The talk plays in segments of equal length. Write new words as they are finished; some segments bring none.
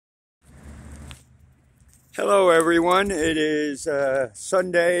Hello everyone, it is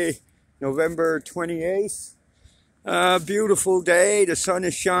Sunday, November 28th. Beautiful day, the sun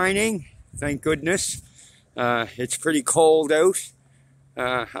is shining, thank goodness. It's pretty cold out.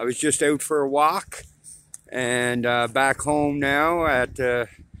 I was just out for a walk and back home now at the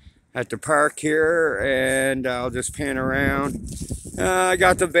park here, and I'll just pan around. I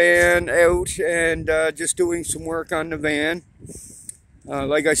got the van out and just doing some work on the van.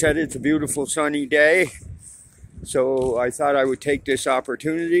 Like I said, it's a beautiful sunny day. So I thought I would take this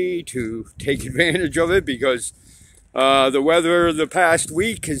opportunity to take advantage of it because the weather the past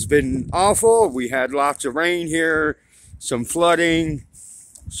week has been awful. We had lots of rain here, some flooding.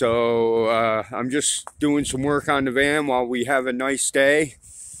 So I'm just doing some work on the van while we have a nice day.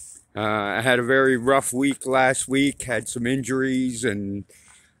 I had a very rough week last week, had some injuries and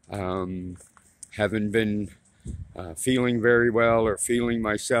haven't been feeling very well or feeling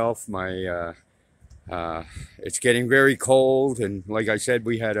myself. It's getting very cold, and like I said,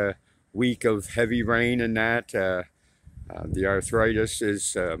 we had a week of heavy rain and that. The arthritis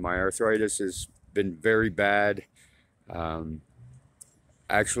is, my arthritis has been very bad.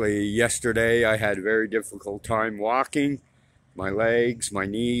 Actually, yesterday I had a very difficult time walking. My legs, my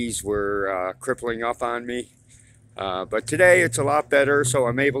knees were crippling up on me. But today it's a lot better, so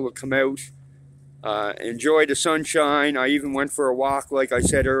I'm able to come out, enjoy the sunshine. I even went for a walk, like I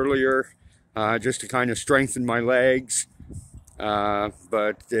said earlier. Just to kind of strengthen my legs.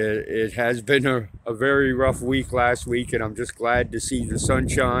 But it has been a very rough week last week, and I'm just glad to see the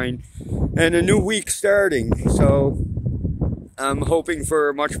sunshine and a new week starting. So I'm hoping for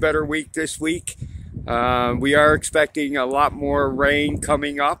a much better week this week. We are expecting a lot more rain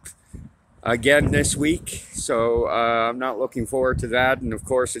coming up again this week. So I'm not looking forward to that. And of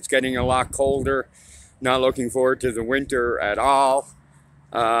course, it's getting a lot colder. Not looking forward to the winter at all.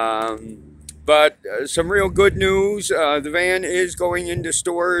 But some real good news, the van is going into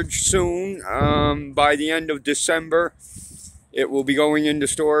storage soon. By the end of December, it will be going into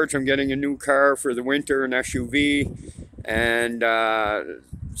storage. I'm getting a new car for the winter, an SUV. And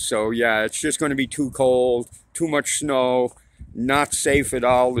so, yeah, it's just going to be too cold, too much snow, not safe at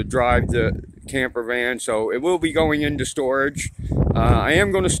all to drive the camper van. So it will be going into storage. I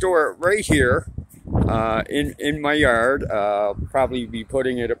am going to store it right here. In my yard. Probably be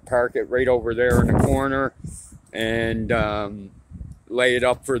putting it, park it right over there in the corner, and lay it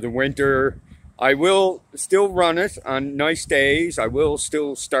up for the winter. I will still run it on nice days. I will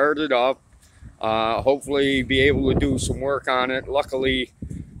still start it up. Hopefully be able to do some work on it. Luckily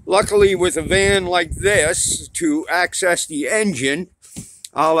with a van like this, to access the engine,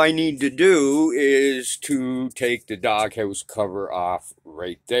 all I need to do is to take the doghouse cover off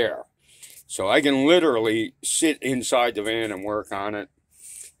right there. So I can literally sit inside the van and work on it.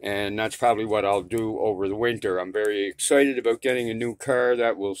 And that's probably what I'll do over the winter. I'm very excited about getting a new car.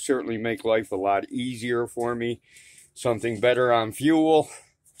 That will certainly make life a lot easier for me. Something better on fuel.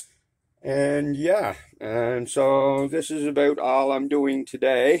 And yeah, and so this is about all I'm doing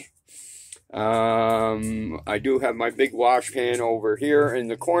today. I do have my big wash pan over here in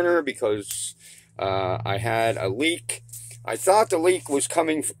the corner because I had a leak. I thought the leak was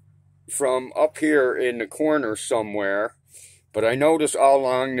coming from up here in the corner somewhere, but I noticed all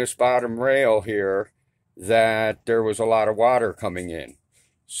along this bottom rail here that there was a lot of water coming in.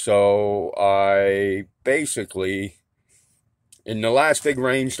 So I basically, in the last big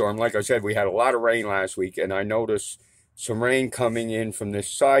rainstorm, like I said, we had a lot of rain last week, and I noticed some rain coming in from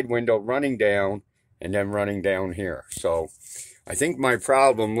this side window, running down, and then running down here. So I think my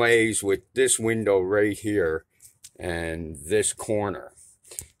problem lays with this window right here and this corner.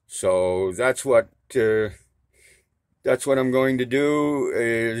 So that's what I'm going to do,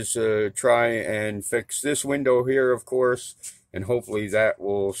 is try and fix this window here, of course, and hopefully that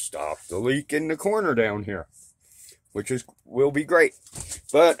will stop the leak in the corner down here, which will be great.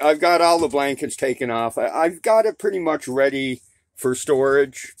 But I've got all the blankets taken off. I've got it pretty much ready for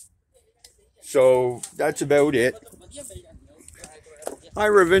storage. So that's about it. Hi,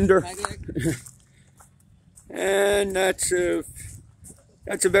 Ravinder. And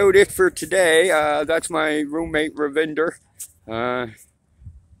that's about it for today. That's my roommate, Ravinder.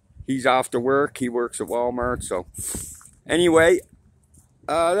 He's off to work. He works at Walmart. So anyway,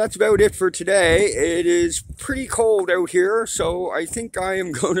 that's about it for today. It is pretty cold out here, so I think I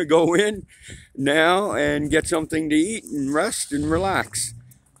am going to go in now and get something to eat and rest and relax.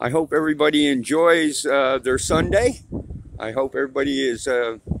 I hope everybody enjoys their Sunday. I hope everybody is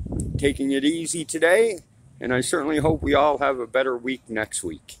taking it easy today. And I certainly hope we all have a better week next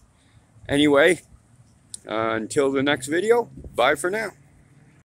week. Anyway, until the next video, bye for now.